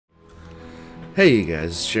Hey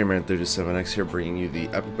guys, Chairman37X here bringing you the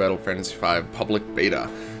Epic Battle Fantasy V public beta.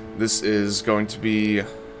 This is going to be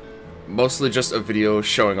mostly just a video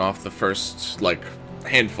showing off the first,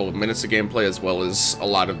 handful of minutes of gameplay as well as a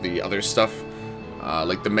lot of the other stuff,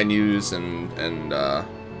 like the menus and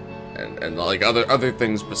like other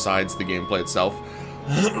things besides the gameplay itself.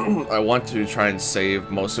 I want to try and save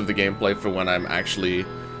most of the gameplay for when I'm actually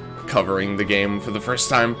covering the game for the first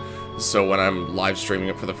time. So when I'm live streaming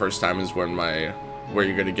it for the first time is when where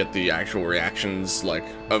you're gonna get the actual reactions,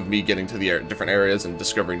 of me getting to the different areas and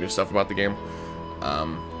discovering new stuff about the game.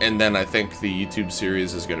 And then I think the YouTube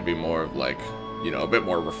series is gonna be more of a bit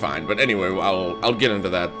more refined. But anyway, I'll get into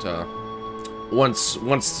that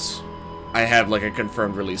once I have a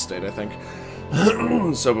confirmed release date, I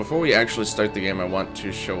think. So before we actually start the game, I want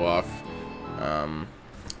to show off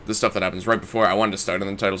the stuff that happens right before. I wanted to start on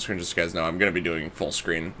the title screen just so you guys know I'm going to be doing full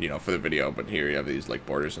screen, for the video, but here you have these,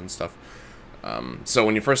 borders and stuff. So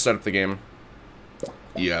when you first start up the game,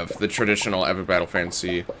 you have the traditional Epic Battle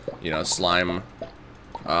Fantasy, slime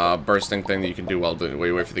bursting thing that you can do while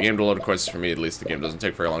you wait for the game to load. Of course, for me at least, the game doesn't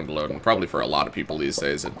take very long to load, and probably for a lot of people these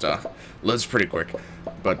days, it loads pretty quick.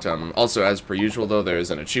 But also, as per usual, though, there is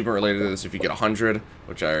an achievement related to this. If you get 100,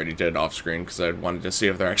 which I already did off-screen because I wanted to see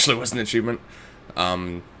if there actually was an achievement,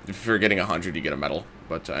 if you're getting 100, you get a medal.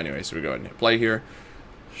 But anyway, so we go ahead and hit play here.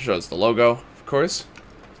 Shows the logo, of course.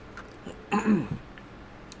 Then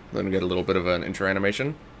we get a little bit of an intro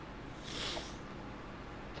animation.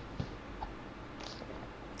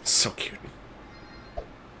 So cute.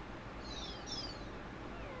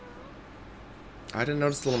 I didn't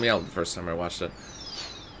notice the little meow the first time I watched it.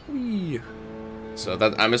 Whee. So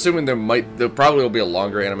that I'm assuming there probably will be a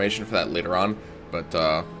longer animation for that later on,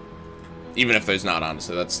 but even if there's not,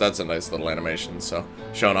 honestly, that's a nice little animation. So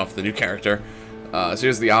showing off the new character. So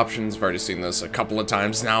here's the options. I've already seen this a couple of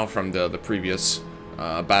times now from the previous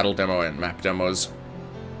battle demo and map demos.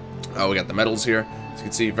 We got the medals here. As you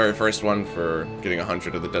can see, very first one for getting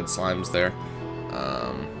 100 of the dead slimes there.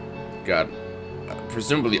 Got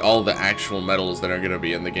presumably all the actual medals that are going to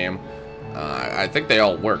be in the game. I think they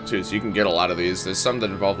all work too, so you can get a lot of these. There's some that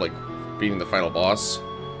involve beating the final boss.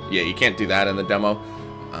 Yeah, you can't do that in the demo.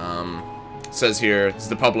 It says here it's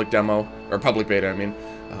the public demo, or public beta, I mean.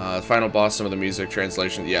 Final boss, some of the music,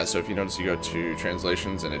 translation. Yeah, so if you notice, you go to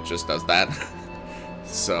translations and it just does that.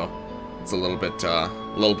 So it's a little bit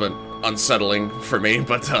unsettling for me,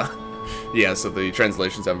 but yeah. So the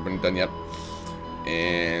translations haven't been done yet,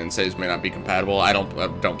 and saves may not be compatible. I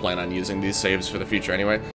don't plan on using these saves for the future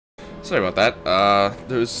anyway. Sorry about that.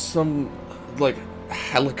 There's some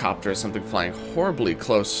helicopter or something flying horribly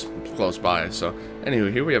close by. So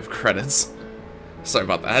anyway, here we have credits. Sorry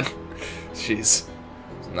about that. Jeez.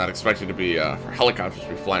 Not expecting to be for helicopters to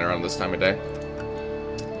be flying around this time of day.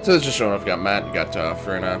 So it's just showing off. You got Matt, you got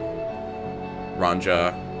Frina,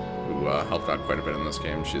 Ranja, who helped out quite a bit in this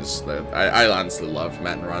game. I honestly love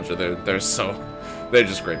Matt and Ranja. They're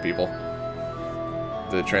just great people.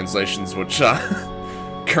 The translations, which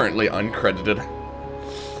currently uncredited.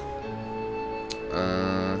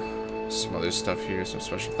 Some other stuff here, some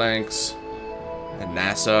special thanks, and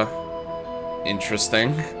NASA.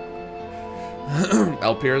 Interesting.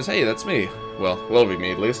 Alpiers, hey, that's me. Well, will be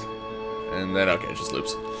me at least. And then, okay, it just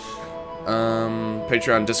loops.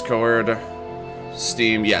 Patreon, Discord,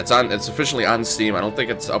 Steam. Yeah, it's officially on Steam. I don't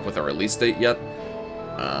think it's up with a release date yet.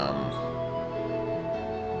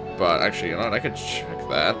 But actually, you know what? I could check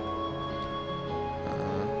that.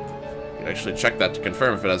 You can actually check that to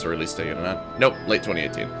confirm if it has a release date or not. Nope, late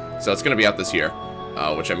 2018. So it's gonna be out this year.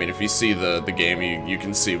 Which, I mean, if you see the game, you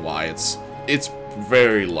can see why it's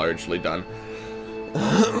very largely done.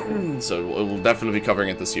 So we'll definitely be covering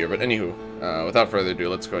it this year. But anywho, without further ado,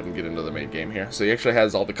 let's go ahead and get into the main game here. So he actually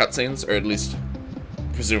has all the cutscenes, or at least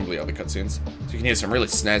presumably all the cutscenes. So you can hear some really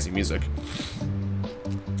snazzy music.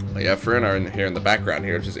 But yeah, Frina are here in the background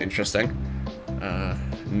here, which is interesting.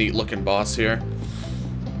 Neat looking boss here.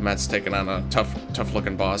 Matt's taking on a tough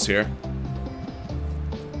looking boss here.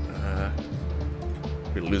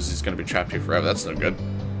 If he loses, he's gonna be trapped here forever. That's no good.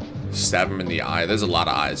 Stab him in the eye. There's a lot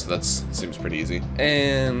of eyes, so that seems pretty easy.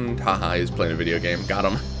 And haha, he's playing a video game. Got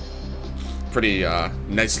him. Pretty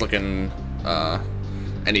nice looking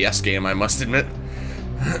NES game, I must admit.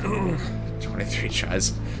 23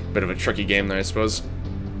 tries. Bit of a tricky game there, I suppose.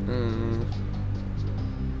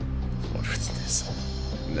 What was this?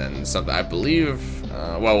 And then something, I believe.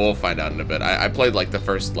 Well, we'll find out in a bit. I played the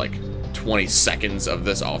first 20 seconds of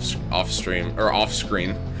this off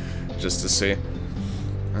screen, just to see.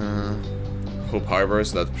 Hope Harbor,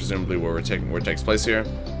 so that's presumably where it takes place here.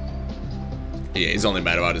 Yeah, he's only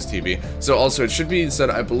mad about his TV. So also, it should be said,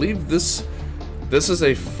 I believe this this is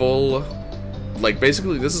a full, like,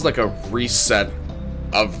 basically this is like a reset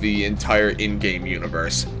of the entire in-game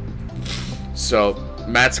universe. So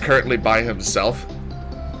Matt's currently by himself,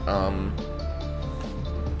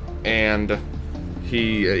 and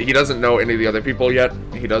he doesn't know any of the other people yet.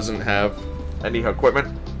 He doesn't have any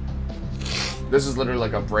equipment. This is literally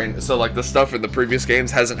like a brain. So like the stuff in the previous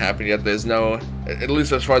games hasn't happened yet. There's no, at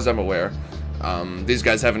least as far as I'm aware, these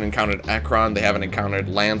guys haven't encountered Akron. They haven't encountered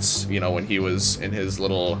Lance, you know, when he was in his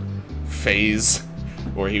little phase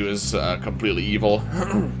where he was completely evil.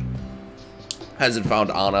 Hasn't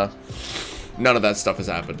found Anna. None of that stuff has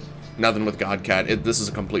happened. Nothing with Godcat. This is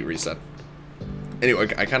a complete reset. Anyway,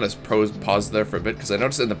 I kind of paused there for a bit because I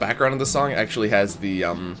noticed in the background of the song actually has the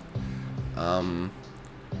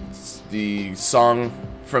song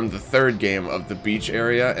from the third game of the beach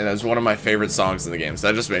area, and it's one of my favorite songs in the game, so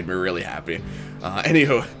that just made me really happy.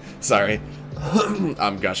 Anywho, sorry.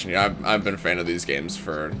 I'm gushing. I've been a fan of these games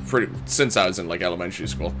for since I was in like elementary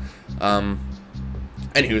school.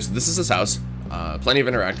 Anywho, so this is his house. Plenty of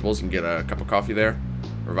interactables. You can get a cup of coffee there.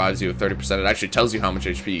 Revives you with 30%. It actually tells you how much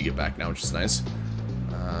HP you get back now, which is nice.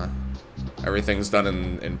 Everything's done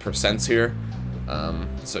in percents here.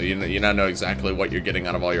 So you now know exactly what you're getting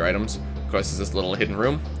out of all your items. Of course, there's this little hidden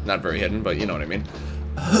room. Not very hidden, but you know what I mean.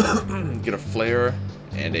 Get a flare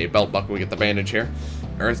and a belt buckle. We get the bandage here.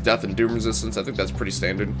 Earth, death, and doom resistance. I think that's pretty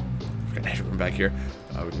standard. Got a room back here.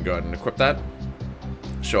 We can go ahead and equip that.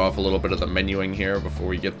 Show off a little bit of the menuing here before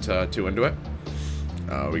we get too into it.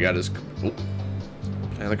 We got his... Oh,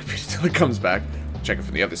 the computer until it comes back. Check it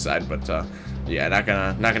from the other side, but yeah, not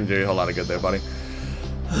gonna do you a whole lot of good there, buddy.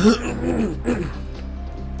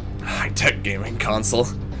 High-tech gaming console.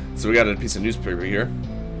 So we got a piece of newspaper here.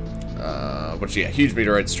 Which, yeah, huge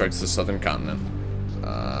meteorite strikes the southern continent.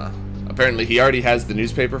 Apparently he already has the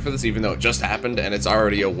newspaper for this, even though it just happened, and it's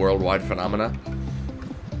already a worldwide phenomena.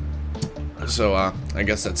 So, I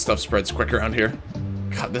guess that stuff spreads quick around here.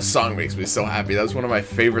 God, this song makes me so happy. That was one of my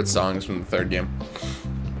favorite songs from the third game.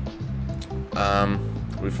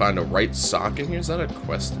 We find a right sock in here. Is that a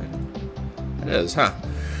quest item? It is, huh?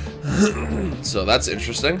 So that's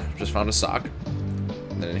interesting. Just found a sock.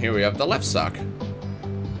 And then here we have the left sock.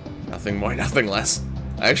 Nothing more, nothing less.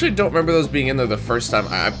 I actually don't remember those being in there the first time.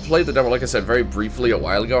 I played the demo, like I said, very briefly a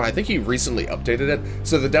while ago. I think he recently updated it.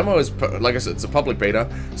 So the demo is, like I said, it's a public beta.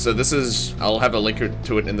 So this is, I'll have a link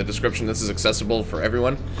to it in the description. This is accessible for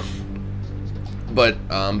everyone. But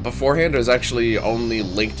beforehand, it was actually only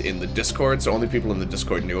linked in the Discord, so only people in the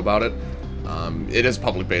Discord knew about it. It is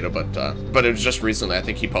public beta, but it was just recently. I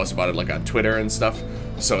think he posted about it like on Twitter and stuff.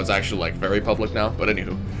 So it's actually like very public now. But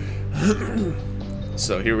anywho.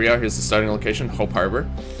 So here we are. Here's the starting location, Hope Harbor.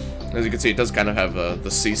 As you can see, it does kind of have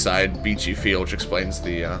the seaside, beachy feel, which explains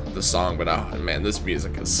the song. But oh man, this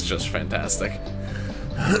music is just fantastic.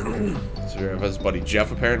 So we have his buddy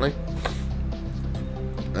Jeff, apparently.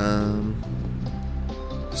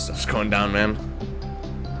 Stuff's going down, man.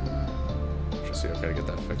 Just see, okay, to get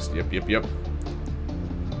that fixed. Yep.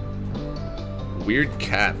 Weird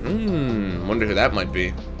cat. Wonder who that might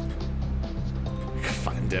be.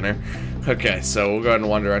 Find dinner. Okay, so we'll go ahead and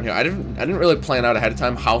wander around here. I didn't really plan out ahead of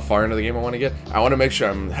time how far into the game I want to get. I want to make sure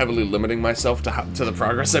I'm heavily limiting myself to the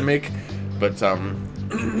progress I make. But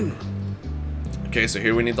okay, so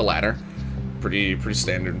here we need the ladder. Pretty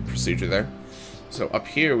standard procedure there. So up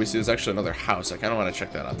here we see there's actually another house. I kind of want to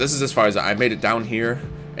check that out. This is as far as I made it down here,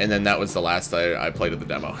 and then that was the last I played of the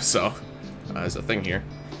demo. So there's a thing here.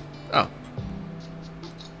 Oh.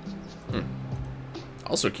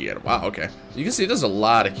 Also a key item. Wow, okay. You can see there's a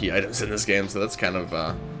lot of key items in this game, so that's kind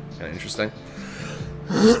of interesting.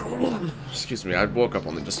 Excuse me, I woke up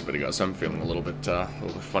only just a bit ago, so I'm feeling a little bit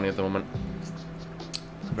funny at the moment.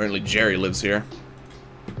 Apparently Jerry lives here.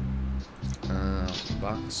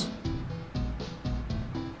 Box.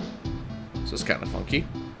 So it's kind of funky.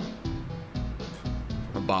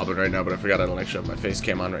 I'm bobbing right now, but I forgot I don't actually have my face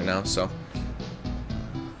cam on right now, so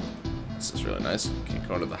this is really nice. Can't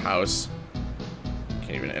go into the house.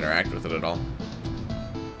 Can't even interact with it at all.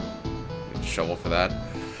 Need a shovel for that.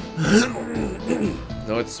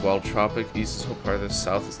 No, it's wild tropic. East is Hope Harbor.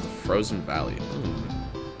 South is the Frozen Valley.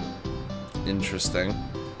 Interesting.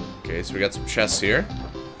 Okay, so we got some chests here.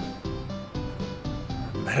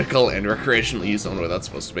 Medical and recreational use. I don't know what that's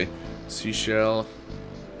supposed to be. Seashell.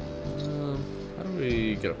 How do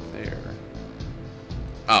we get up there?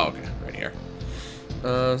 Oh, okay, right here.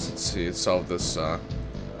 So let's see. Let's solve this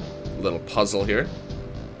little puzzle here.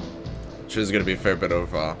 Which is going to be a fair bit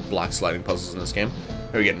of block sliding puzzles in this game.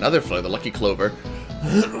 Here we get another flare, the Lucky Clover.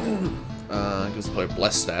 Gives the player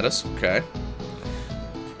blessed status. Okay.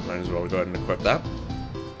 Might as well go ahead and equip that.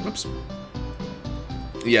 Oops.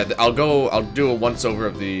 yeah, I'll do a once over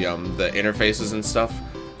of the interfaces and stuff.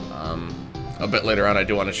 A bit later on, I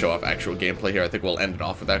do want to show off actual gameplay here. I think we'll end it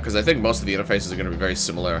off with that, because I think most of the interfaces are going to be very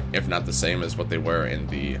similar, if not the same as what they were in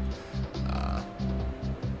the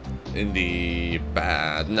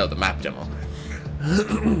map demo.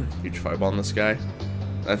 Huge fireball in the sky.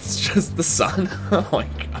 That's just the sun. Oh my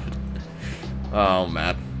god. Oh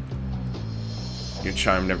man. Your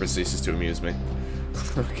charm never ceases to amuse me.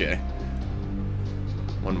 Okay.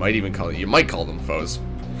 One might even call it. You might call them foes.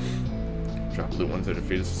 Drop loot once they're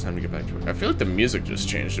defeated. It's time to get back to it. I feel like the music just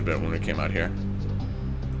changed a bit when we came out here.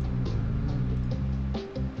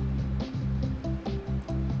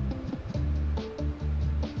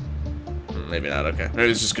 Maybe not. Okay.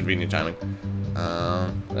 Maybe it's just convenient timing.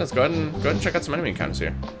 Let's go ahead and check out some enemy encounters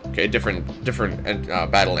here. Okay, different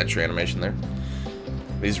battle entry animation there.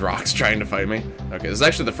 These rocks trying to fight me. Okay, this is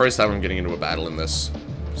actually the first time I'm getting into a battle in this.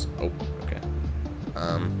 Oh, okay.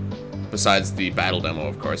 Besides the battle demo,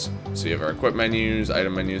 of course. So you have our equip menus,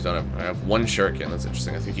 item menus. I have one shuriken. That's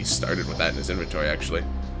interesting. I think he started with that in his inventory, actually.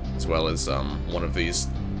 As well as one of these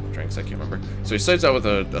drinks, I can't remember. So he starts out with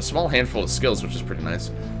a small handful of skills, which is pretty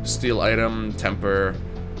nice. Steel item, temper,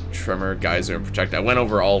 tremor, geyser, and protect. I went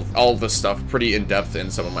over all this stuff pretty in-depth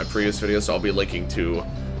in some of my previous videos, so I'll be linking to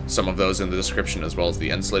some of those in the description as well as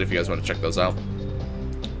the end slate if you guys want to check those out.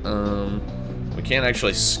 We can't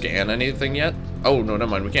actually scan anything yet. Oh, no, never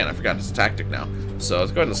mind, we can. I forgot. It's a tactic now. So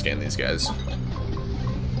let's go ahead and scan these guys.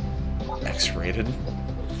 X-rated.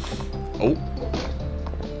 Oh.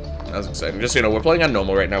 That was exciting. Just so you know, we're playing on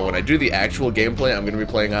normal right now. When I do the actual gameplay, I'm going to be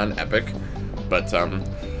playing on epic. But,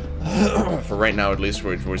 for right now, at least,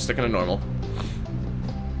 we're sticking to normal.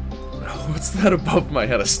 What's that above my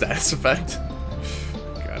head? A status effect?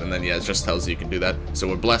 God, and then, yeah, it just tells you can do that. So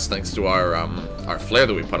we're blessed thanks to our flare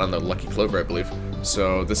that we put on the Lucky Clover, I believe.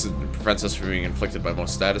 So this prevents us from being inflicted by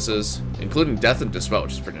most statuses, including death and dispel,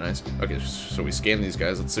 which is pretty nice. Okay, so we scan these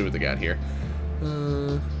guys. Let's see what they got here.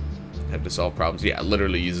 Head to solve problems. Yeah, it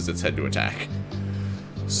literally uses its head to attack.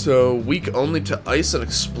 So weak only to ice and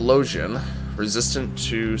explosion. Resistant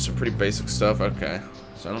to some pretty basic stuff. Okay,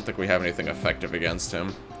 so I don't think we have anything effective against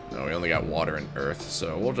him. No, we only got water and earth.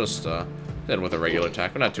 So we'll just hit with a regular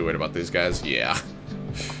attack. We're not too worried about these guys. Yeah,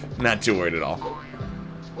 not too worried at all.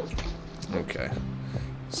 Okay.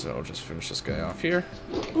 So I'll just finish this guy off here.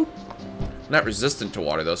 Boop. Not resistant to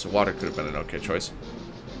water, though, so water could have been an okay choice.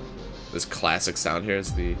 This classic sound here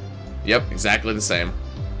is the... Yep, exactly the same.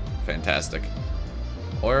 Fantastic.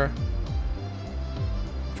 Or...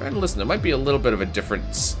 trying to listen. There might be a little bit of a different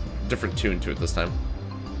tune to it this time.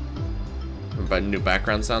 By new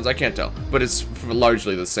background sounds, I can't tell. But it's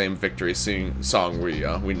largely the same victory song we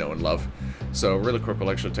know and love. So really quick, we'll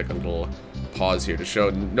actually take a little pause here to show.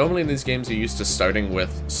 Normally in these games you're used to starting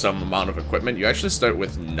with some amount of equipment. You actually start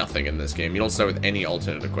with nothing in this game. You don't start with any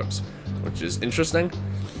alternate equips, which is interesting.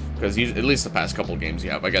 Because at least the past couple games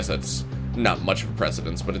you have. I guess that's not much of a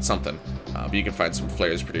precedence, but it's something. But you can find some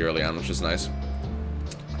flares pretty early on, which is nice.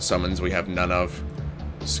 Summons we have none of.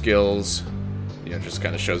 Skills, you know, just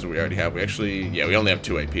kind of shows what we already have. We actually, yeah, we only have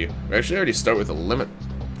 2 AP. We actually already start with a limit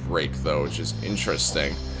break, though, which is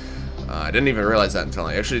interesting. I didn't even realize that until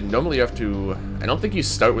normally you have to, I don't think you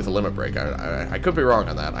start with a limit break. I could be wrong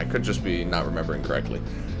on that. I could just be not remembering correctly.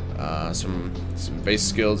 Some base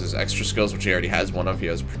skills, there's extra skills, which he already has one of. He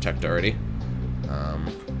has protect already.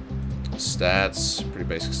 Stats, pretty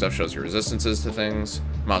basic stuff, shows your resistances to things.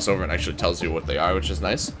 Mouse over and actually tells you what they are, which is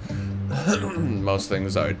nice. Most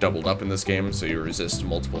things are doubled up in this game, so you resist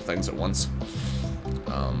multiple things at once.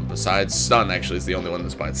 Besides stun, actually, is the only one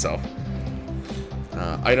that's by itself.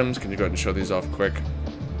 Items, can you go ahead and show these off quick?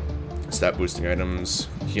 Stat boosting items,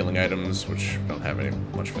 healing items, which don't have any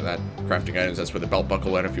much for that. Crafting items, that's where the belt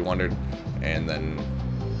buckle went if you wondered. And then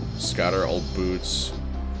Scotter, old boots,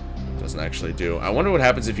 doesn't actually do. I wonder what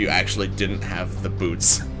happens if you actually didn't have the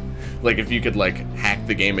boots. Like if you could like hack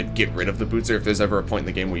the game and get rid of the boots, or if there's ever a point in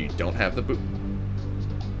the game where you don't have the boot.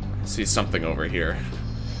 I see something over here.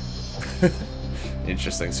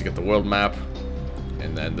 Interesting, so you get the world map.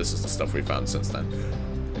 And then this is the stuff we found since then.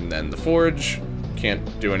 And then the forge.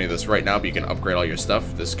 Can't do any of this right now, but you can upgrade all your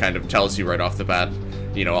stuff. This kind of tells you right off the bat,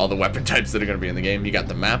 you know, all the weapon types that are going to be in the game. You got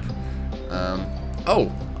the map.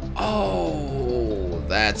 Oh,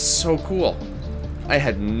 that's so cool. I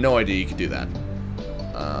had no idea you could do that.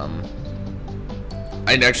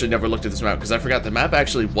 I actually never looked at this map because I forgot the map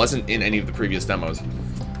actually wasn't in any of the previous demos.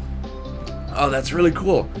 Oh, that's really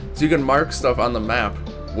cool. So you can mark stuff on the map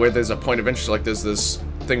where there's a point of interest, like there's this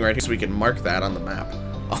thing right here, so we can mark that on the map.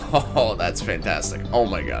 Oh, that's fantastic. Oh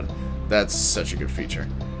my god. That's such a good feature.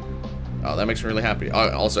 Oh, that makes me really happy.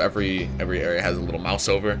 Also, every area has a little mouse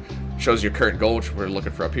over. Shows your current goal, which we're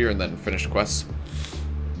looking for up here, and then finished quests.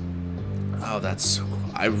 Oh, that's so cool.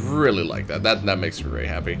 I really like that. That makes me very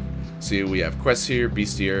happy. See, we have quests here,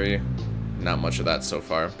 bestiary. Not much of that so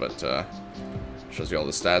far, but shows you all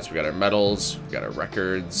the stats. We got our medals, we got our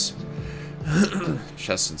records,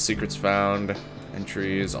 chests and secrets found,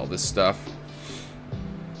 entries, all this stuff.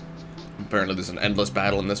 Apparently there's an endless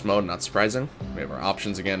battle in this mode, not surprising. We have our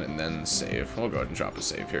options again, and then save. We'll go ahead and drop a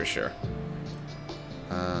save here, sure.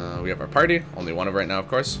 We have our party, only one of right now, of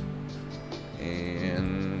course.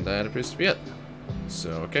 And that appears to be it. So,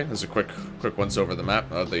 okay, there's a quick once over the map,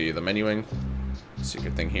 the menuing.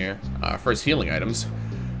 Secret thing here. First, healing items.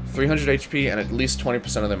 300 HP and at least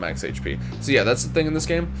 20% of their max HP. So yeah, that's the thing in this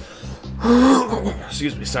game.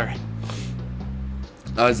 Excuse me, sorry.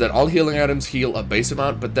 Is that all healing items heal a base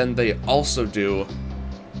amount, but then they also do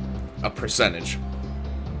a percentage.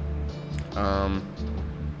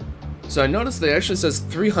 So I noticed they actually says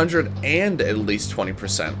 300 and at least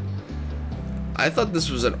 20%. I thought this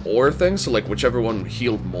was an or thing, so like whichever one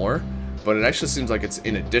healed more, but it actually seems like it's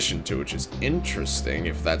in addition to, which is interesting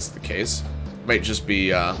if that's the case. Might just be,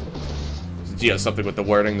 yeah, something with the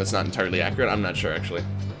wording that's not entirely accurate. I'm not sure, actually.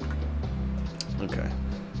 Okay.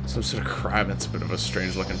 Some sort of crab. That's a bit of a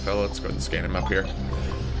strange-looking fellow. Let's go ahead and scan him up here.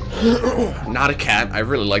 Not a cat. I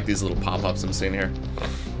really like these little pop-ups I'm seeing here.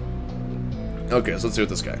 Okay, so let's see what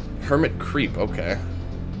this guy. Hermit creep. Okay.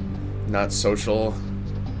 Not social.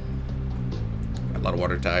 A lot of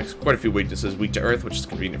water attacks. Quite a few weaknesses. Weak to earth, which is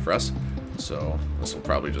convenient for us. So this will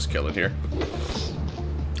probably just kill it here.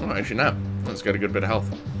 Oh, actually not. It's got a good bit of health.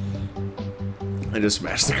 I just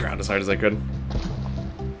smashed the ground as hard as I could.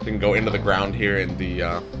 You can go into the ground here in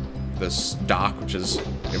the this dock, which is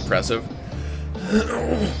impressive.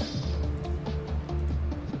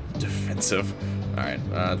 Defensive.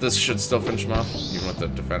 Alright, this should still finish him off, even with the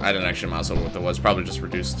defense. I didn't actually mouse over what that was, probably just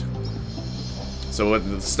reduced. So with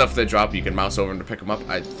the stuff they drop, you can mouse over to pick them up.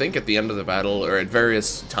 I think at the end of the battle, or at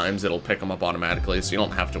various times, it'll pick them up automatically, so you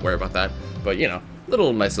don't have to worry about that. But, you know,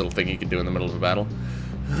 nice little thing you can do in the middle of a battle.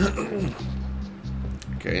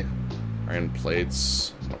 Okay. Iron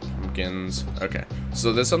plates, more pumpkins. Okay,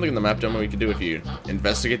 so there's something in the map demo you can do if you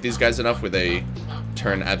investigate these guys enough where they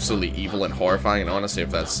turn absolutely evil and horrifying, and I want to see if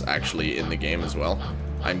that's actually in the game as well.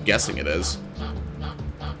 I'm guessing it is.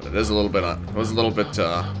 But it is a little bit, it was a little bit,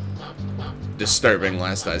 disturbing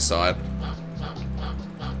last I saw it.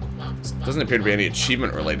 Doesn't appear to be any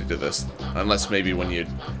achievement related to this, unless maybe when you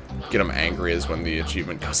get them angry is when the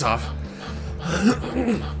achievement goes off.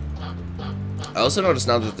 I also noticed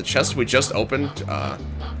now that the chest we just opened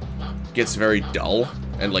gets very dull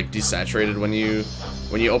and like desaturated when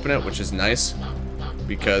you open it, which is nice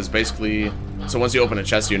because basically, so once you open a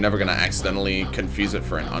chest, you're never gonna accidentally confuse it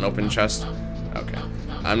for an unopened chest. Okay,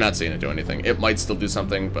 I'm not seeing it do anything. It might still do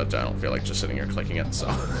something, but I don't feel like just sitting here clicking it. So,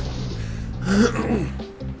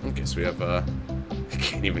 okay, so we have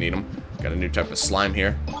can't even eat them. Got a new type of slime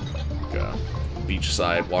here, like a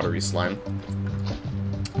beachside watery slime.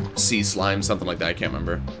 Sea slime, something like that, I can't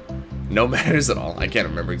remember. No matters at all. I can't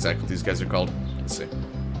remember exactly what these guys are called. Let's see.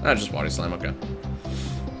 Just water slime, okay.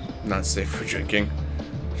 Not safe for drinking.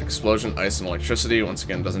 Explosion, ice, and electricity. Once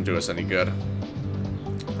again, doesn't do us any good.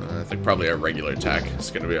 I think probably a regular attack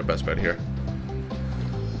is going to be our best bet here.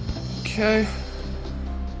 Okay.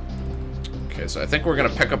 Okay, so I think we're going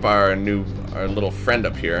to pick up our little friend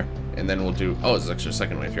up here, and then we'll do... Oh, there's actually a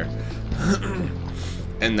second wave here.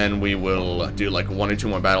 And then we will do like 1 or 2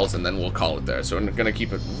 more battles, and then we'll call it there. So I'm going to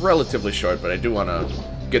keep it relatively short, but I do want to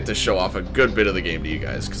get to show off a good bit of the game to you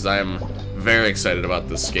guys, because I am very excited about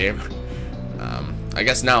this game. I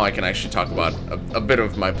guess now I can actually talk about a bit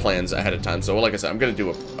of my plans ahead of time. So like I said, I'm going to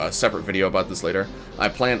do a separate video about this later. I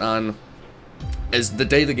plan on, as the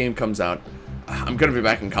day the game comes out, I'm going to be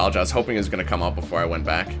back in college. I was hoping it was going to come out before I went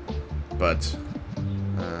back, but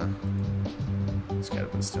this guy has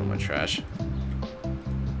been stealing my trash.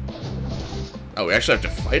 Oh, we actually have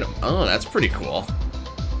to fight him. Oh, that's pretty cool.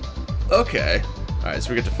 Okay. Alright,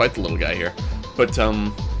 so we get to fight the little guy here. But,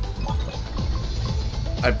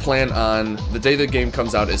 I plan on, the day the game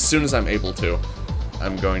comes out, as soon as I'm able to,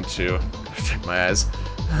 I'm going to check my eyes.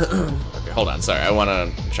 Okay, hold on, sorry, I want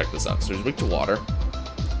to check this out. So he's weak to water.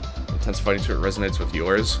 Intense fighting spirit resonates with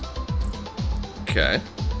yours. Okay.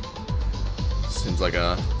 Seems like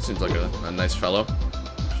a nice fellow.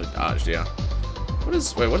 Actually dodged, yeah. What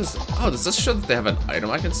is, oh, does this show that they have an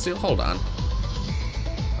item I can steal? Hold on.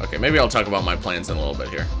 Okay, maybe I'll talk about my plans in a little bit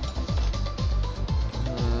here.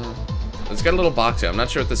 It's got a little box here. I'm not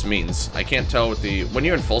sure what this means. I can't tell with the, when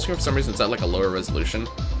you're in full screen, for some reason it's at like a lower resolution.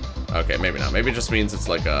 Okay, maybe not. Maybe it just means it's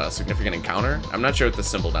like a significant encounter. I'm not sure what the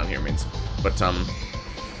symbol down here means. But,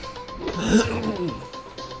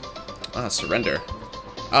 surrender.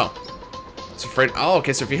 Oh. It's afraid. Oh,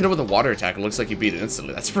 okay, so if you hit it with a water attack, it looks like you beat it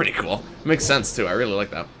instantly. That's pretty cool. It makes sense, too. I really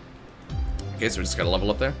like that. Okay, so we just gotta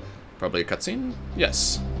level up there. Probably a cutscene?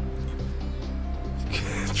 Yes.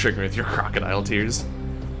 Trigger with your crocodile tears.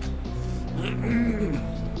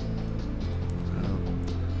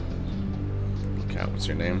 Cat, what's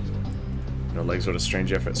your name? NoLegs, what a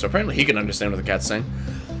strange effort. So apparently he can understand what the cat's saying.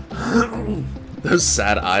 Those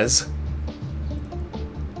sad eyes.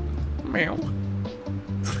 Meow.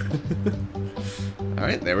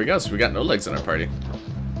 Alright, there we go. So we got NoLegs in our party.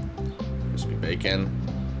 Crispy bacon.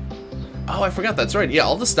 Oh, I forgot. That's right. Yeah,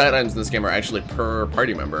 all the stat items in this game are actually per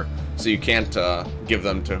party member. So you can't give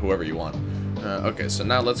them to whoever you want. Okay, so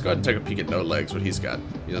now let's go ahead and take a peek at NoLegs, what he's got.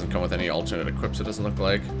 He doesn't come with any alternate equips, it doesn't look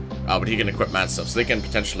like. Oh, but he can equip Matt's stuff, so they can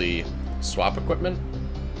potentially swap equipment.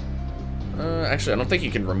 Actually, I don't think he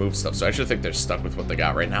can remove stuff, so I actually think they're stuck with what they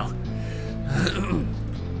got right now.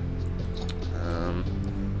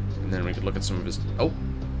 And then we could look at some of his... Oh!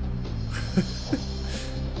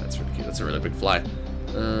 That's really cute. That's a really big fly.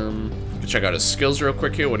 We can check out his skills real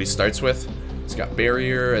quick here, what he starts with. He's got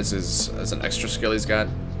Barrier as an extra skill he's got.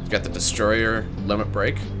 He's got the Destroyer, Limit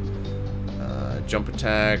Break, Jump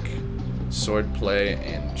Attack, Sword Play,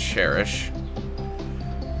 and Cherish.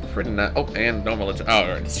 Pretty nice. Oh, and normal attack. Oh,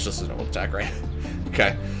 right, it's just a normal attack, right?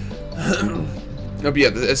 Okay. No, but yeah,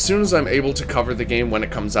 as soon as I'm able to cover the game when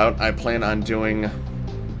it comes out, I plan on doing...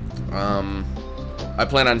 I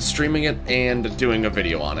plan on streaming it and doing a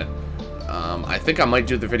video on it. I think I might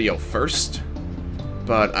do the video first,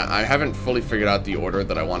 but I haven't fully figured out the order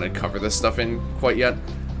that I want to cover this stuff in quite yet.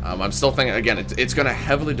 I'm still thinking, again, it's going to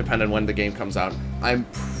heavily depend on when the game comes out. I'm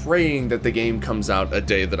praying that the game comes out a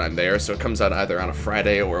day that I'm there, so it comes out either on a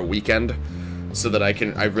Friday or a weekend, so that I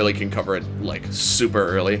really can cover it, like, super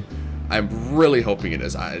early. I'm really hoping it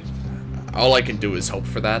is. All I can do is hope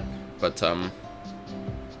for that, but,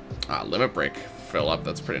 Limit Break fill up,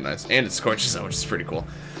 that's pretty nice. And it scorches out, which is pretty cool.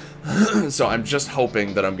 So I'm just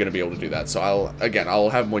hoping that I'm going to be able to do that. So I'll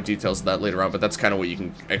have more details of that later on, but that's kind of what you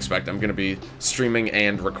can expect. I'm going to be streaming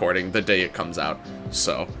and recording the day it comes out.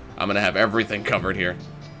 So I'm going to have everything covered here.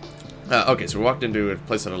 Okay, so we walked into a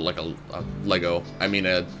place that had like a Lego, I mean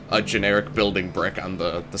a generic building brick on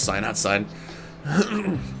the sign outside.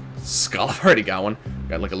 Skull, I've already got one.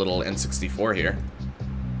 Got like a little N64 here.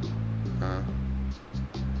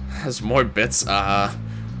 Has more bits.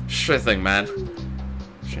 Sure thing, man.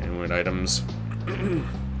 Chain items.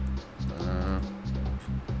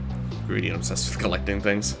 Greedy and obsessed with collecting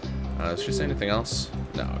things. Does she say anything else?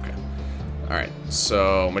 No, okay. Alright,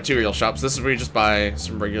 so material shops. This is where you just buy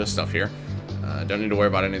some regular stuff here. Don't need to worry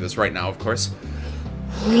about any of this right now, of course.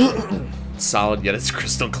 Solid, yet it's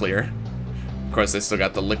crystal clear. Of course, they still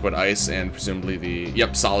got the liquid ice and presumably the,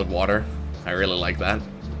 yep, solid water. I really like that.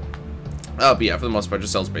 But yeah, for the most part,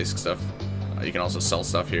 just sells basic stuff. You can also sell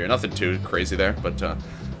stuff here. Nothing too crazy there, but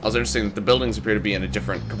also interesting that the buildings appear to be in a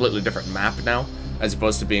completely different map now, as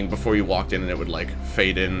opposed to being before you walked in and it would like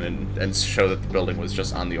fade in and show that the building was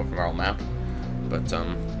just on the overall map. But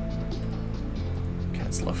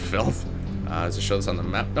cats love filth. Does it show this on the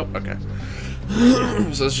map? Nope. Okay.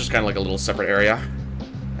 So it's just kind of like a little separate area.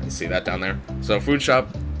 I see that down there. So food shop,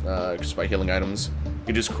 just buy healing items.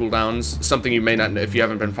 You just cooldowns. Something you may not, if you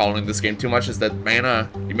haven't been following this game too much, is that mana,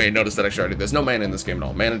 you may notice that actually there's no mana in this game at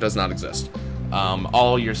all. Mana does not exist.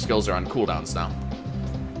 All your skills are on cooldowns now.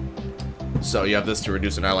 So you have this to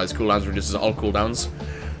reduce an ally's cooldowns, reduces all cooldowns.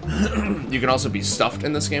 You can also be stuffed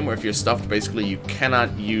in this game, where if you're stuffed, basically you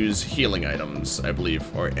cannot use healing items, I believe,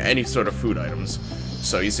 or any sort of food items.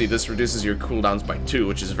 So you see this reduces your cooldowns by 2,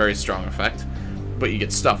 which is a very strong effect, but you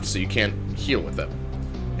get stuffed, so you can't heal with it.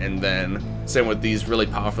 And then, same with these really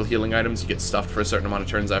powerful healing items, you get stuffed for a certain amount of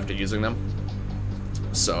turns after using them.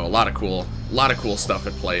 So a lot of cool stuff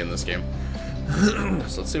at play in this game.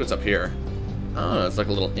 So let's see what's up here. Oh, it's like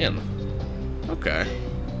a little inn. Okay.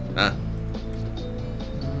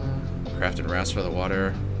 Crafted rafts for the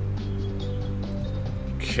water.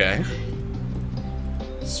 Okay.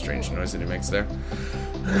 Strange noise that he makes there.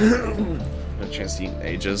 No chance to eat in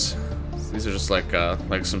ages. These are just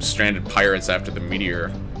like some stranded pirates after the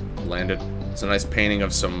meteor landed. It's a nice painting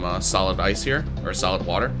of some solid ice here, or solid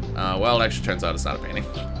water. Well, it actually turns out it's not a painting.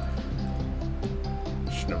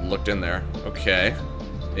 Shouldn't have looked in there. Okay.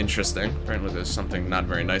 Interesting. Apparently there's something not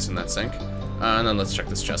very nice in that sink. And then let's check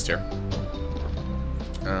this chest here.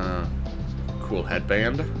 Cool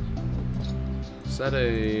headband. Is that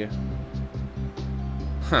a...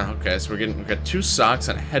 Huh, okay, so we've got 2 socks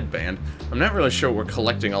and a headband. I'm not really sure we're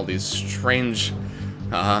collecting all these strange,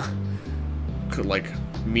 like,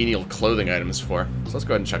 menial clothing items for. So let's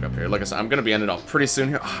go ahead and check up here. Like I said, I'm gonna be ending off pretty soon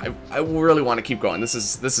here. I really want to keep going. This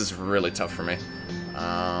is really tough for me.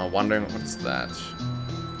 Wondering, what is that?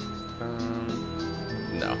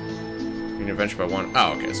 No. You can adventure by 1.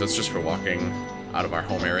 Oh, okay, so it's just for walking out of our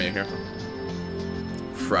home area here.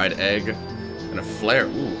 Fried egg and a flare.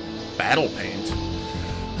 Ooh, battle paint.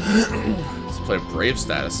 Let's play a brave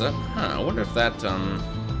status up. Huh, I wonder if that,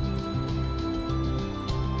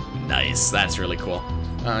 Nice, that's really cool.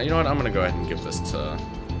 You know what, I'm gonna go ahead and give this to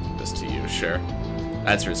you, sure.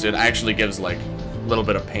 That's really good. It actually gives, like, a little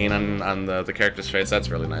bit of paint on the character's face. That's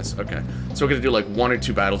really nice. Okay, so we're gonna do, like, 1 or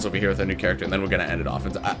 2 battles over here with a new character, and then we're gonna end it off.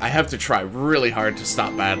 And I have to try really hard to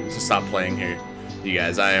stop playing here, you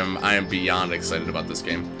guys. I am beyond excited about this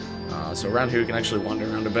game. So around here, we can actually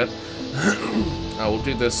wander around a bit. We'll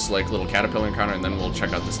do this, like, little caterpillar encounter, and then we'll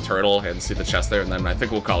check out this turtle and see the chest there, and then I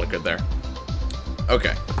think we'll call it good there.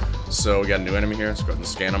 Okay, so we got a new enemy here. Let's go ahead and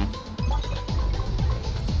scan them.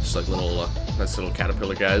 Just like little, nice little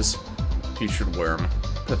caterpillar guys. Featured worm.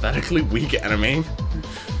 Pathetically weak enemy.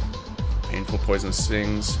 Painful poison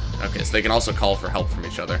stings. Okay, so they can also call for help from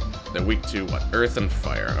each other. They're weak to, what? Earth and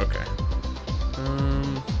fire. Okay.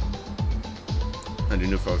 I do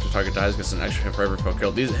new foes. The target dies, gets an extra hit for every foe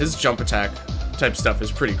killed. His jump attack type stuff is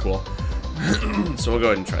pretty cool. So we'll go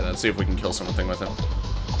ahead and try that. See if we can kill something with it.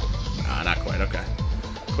 Not quite. Okay.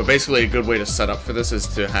 But basically, a good way to set up for this is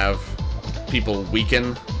to have people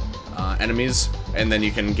weaken enemies, and then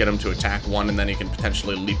you can get them to attack one, and then you can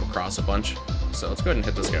potentially leap across a bunch. So let's go ahead and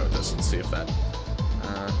hit this guy with this and see if that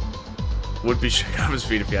would be shake off his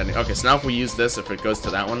feet if he had any. Okay, so now if we use this, if it goes to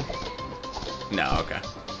that one, no, okay.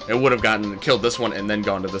 It would have killed this one and then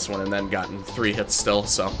gone to this one and then gotten 3 hits still,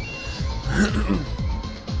 so.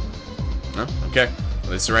 Oh, okay,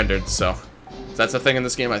 they surrendered, so that's the thing in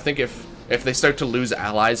this game. I think if they start to lose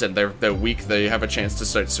allies and they're weak, they have a chance to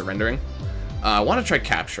start surrendering. I want to try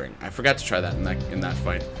capturing. I forgot to try that in that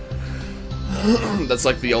fight. That's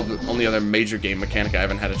like the only other major game mechanic I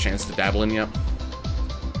haven't had a chance to dabble in yet.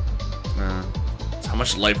 It's how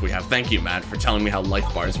much life we have. Thank you, Matt, for telling me how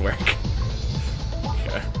life bars work.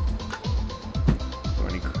 Okay.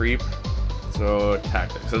 Any creep? So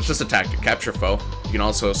tactic. So it's just a tactic. Capture foe. You can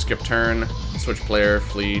also skip turn, switch player,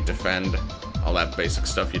 flee, defend, all that basic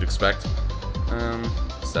stuff you'd expect.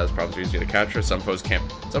 Status probably easier to capture. Some foes can't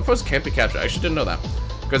be captured. I actually didn't know that.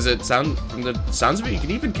 Because from the sounds of it, you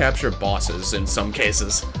can even capture bosses in some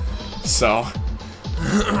cases. So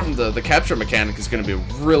the capture mechanic is going to be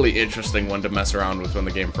a really interesting one to mess around with when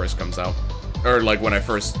the game first comes out. Or like when it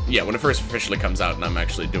first officially comes out and I'm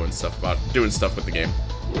actually doing stuff with the game.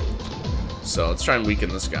 So let's try and weaken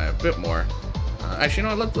this guy a bit more. Actually, you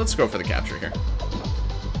know what? Let's go for the capture here.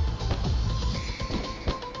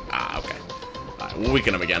 Okay. Alright, we'll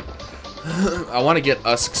weaken him again. I want to get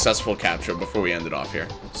a successful capture before we end it off here.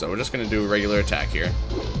 So we're just going to do a regular attack here.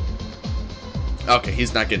 Okay,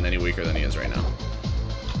 he's not getting any weaker than he is right now.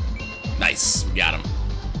 Nice. Got him.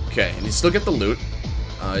 Okay, and you still get the loot.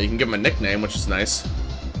 You can give him a nickname, which is nice.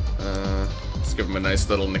 Let's give him a nice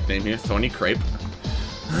little nickname here. Thorny Crepe.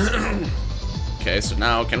 Okay, so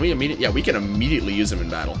now can we immediately... Yeah, we can immediately use him in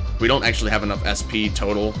battle. We don't actually have enough SP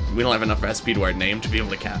total. We don't have enough SP to our name to be able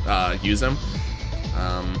to use him.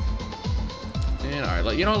 And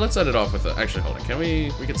alright, you know, let's end it off with actually, hold on. We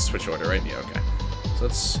can switch order, right? Yeah, okay.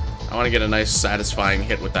 So I want to get a nice satisfying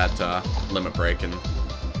hit with that limit break. And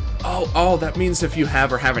oh, that means if you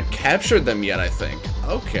have or haven't captured them yet, I think.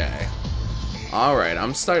 Okay. Alright,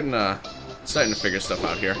 I'm starting to figure stuff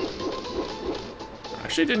out here.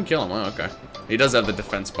 Actually didn't kill him. Oh, okay. He does have the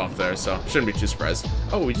defense buff there, so shouldn't be too surprised.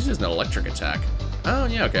 Oh, he just has an electric attack. Oh,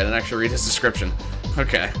 yeah, okay. I didn't actually read his description.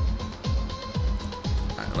 Okay.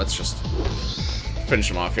 Alright, let's just finish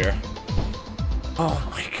him off here. Oh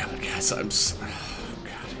my god, guys,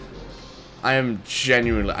 I am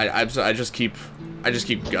genuinely, I just keep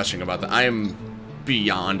gushing about that. I am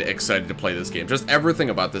beyond excited to play this game. Just everything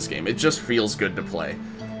about this game. It just feels good to play.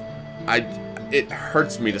 It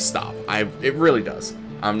hurts me to stop. It really does.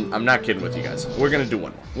 I'm not kidding with you guys. We're gonna do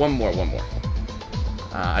one more.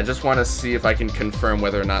 I just want to see if I can confirm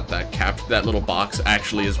whether or not that little box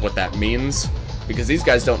actually is what that means, because these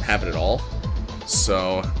guys don't have it at all.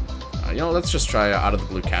 So, you know, let's just try out of the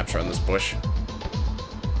blue capture on this bush.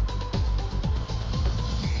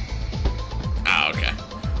 Okay.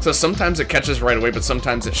 So sometimes it catches right away, but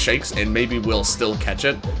sometimes it shakes, and maybe we'll still catch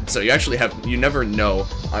it. So you never know.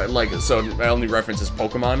 So my only reference is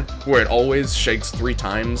Pokemon, where it always shakes 3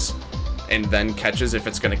 times, and then catches if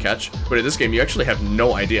it's going to catch. But in this game, you actually have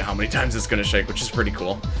no idea how many times it's going to shake, which is pretty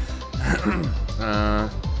cool.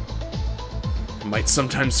 Might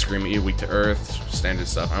sometimes scream at you, weak to earth, standard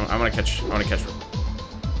stuff. I'm gonna catch.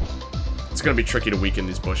 It's gonna be tricky to weaken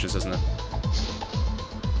these bushes, isn't it?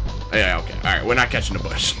 Oh, yeah, okay. All right, we're not catching a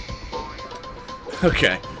bush.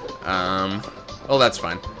 Okay. Oh, that's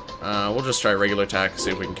fine. We'll just try regular attack, see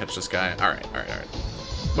if we can catch this guy. All right.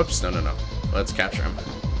 Whoops, no. Let's capture him.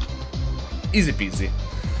 Easy peasy.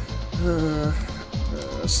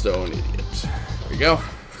 Stone idiot. There we go.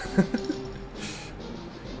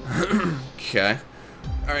 Okay.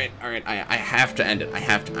 Alright. I have to end it.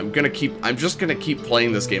 I'm just gonna keep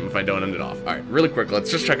playing this game if I don't end it off. Alright, really quick,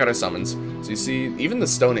 let's just check out our summons. So you see, even the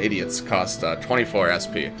stone idiots cost 24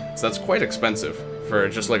 SP. So that's quite expensive for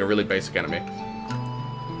just like a really basic enemy.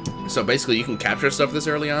 So basically you can capture stuff this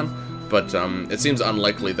early on, but it seems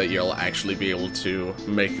unlikely that you'll actually be able to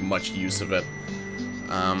make much use of it.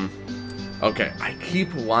 Okay, I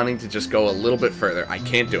keep wanting to just go a little bit further. I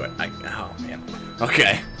can't do it. Oh man.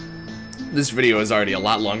 Okay. This video is already a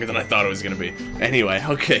lot longer than I thought it was going to be. Anyway,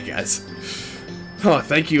 okay, guys. Oh,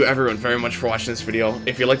 thank you, everyone, very much for watching this video.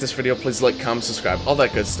 If you like this video, please like, comment, subscribe, all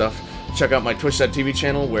that good stuff. Check out my twitch.tv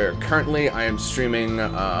channel, where currently I am streaming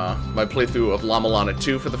my playthrough of Llama Lana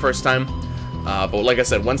 2 for the first time. But like I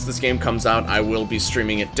said, once this game comes out, I will be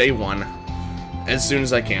streaming it day one, as soon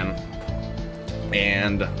as I can.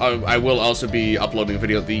 And I will also be uploading a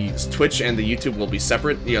video. The Twitch and the YouTube will be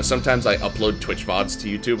separate. You know, sometimes I upload Twitch VODs to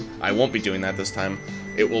YouTube. I won't be doing that this time.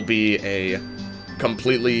 It will be a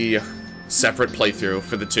completely separate playthrough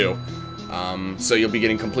for the two. So you'll be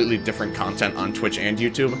getting completely different content on Twitch and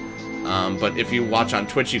YouTube. But if you watch on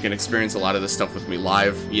Twitch, you can experience a lot of this stuff with me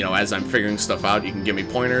live. You know, as I'm figuring stuff out, you can give me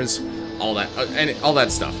pointers, all that, and all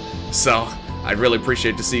that stuff. So I'd really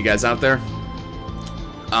appreciate to see you guys out there.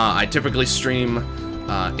 I typically stream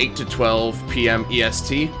 8 to 12 p.m.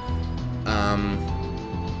 EST.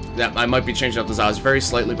 That I might be changing up those hours very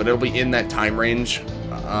slightly, but it'll be in that time range.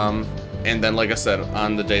 And then, like I said,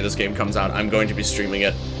 on the day this game comes out, I'm going to be streaming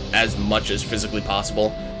it as much as physically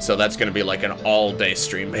possible. So that's going to be like an all-day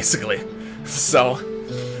stream, basically. So,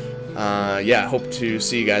 yeah, hope to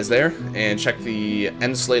see you guys there. And check the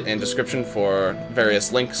end slate and description for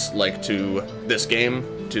various links, like to this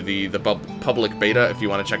game, to the public beta if you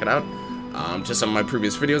want to check it out, to some of my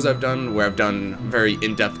previous videos I've done, where I've done very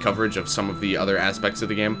in-depth coverage of some of the other aspects of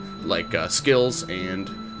the game, like skills and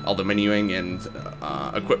all the menuing and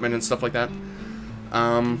equipment and stuff like that.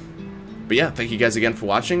 But yeah, thank you guys again for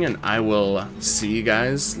watching, and I will see you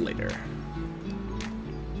guys later.